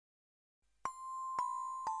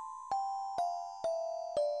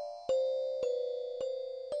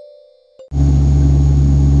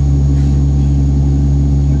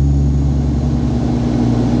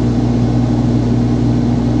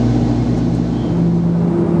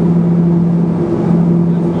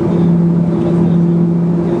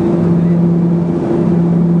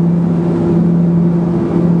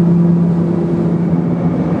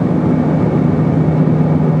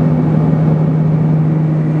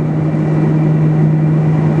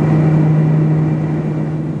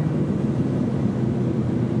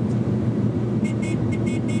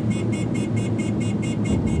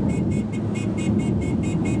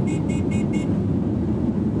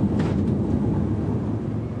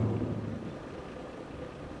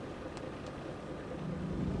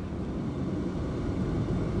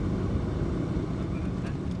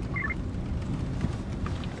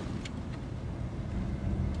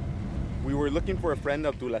looking for a friend,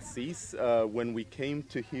 Abdulaziz, when we came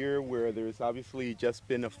to here where there's obviously just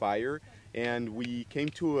been a fire, and we came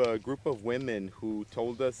to a group of women who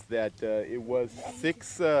told us that it was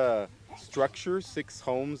six structures, 6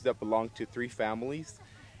 homes that belonged to 3 families,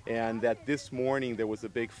 and that this morning there was a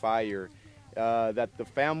big fire, that the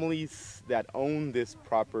families that own this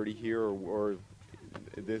property here, or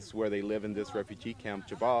this where they live in this refugee camp,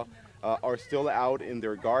 Djabal, are still out in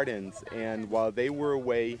their gardens, and while they were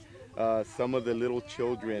away, some of the little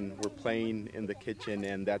children were playing in the kitchen,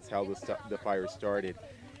 and that's how the fire started.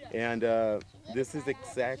 And this is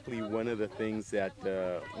exactly one of the things that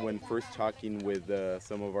when first talking with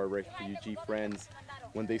some of our refugee friends,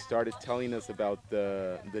 when they started telling us about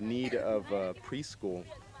the need of preschool,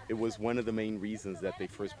 it was one of the main reasons that they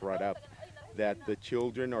first brought up, that the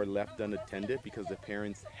children are left unattended because the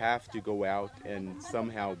parents have to go out and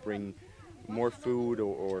somehow bring more food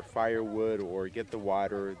or firewood or get the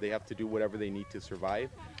water. They have to do whatever they need to survive,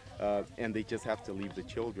 and they just have to leave the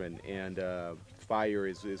children. And fire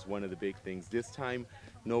is one of the big things. This time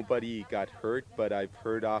nobody got hurt, but I've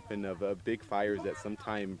heard often of big fires that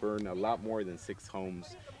sometimes burn a lot more than 6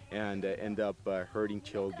 homes and end up hurting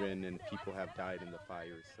children, and people have died in the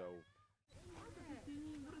fires. So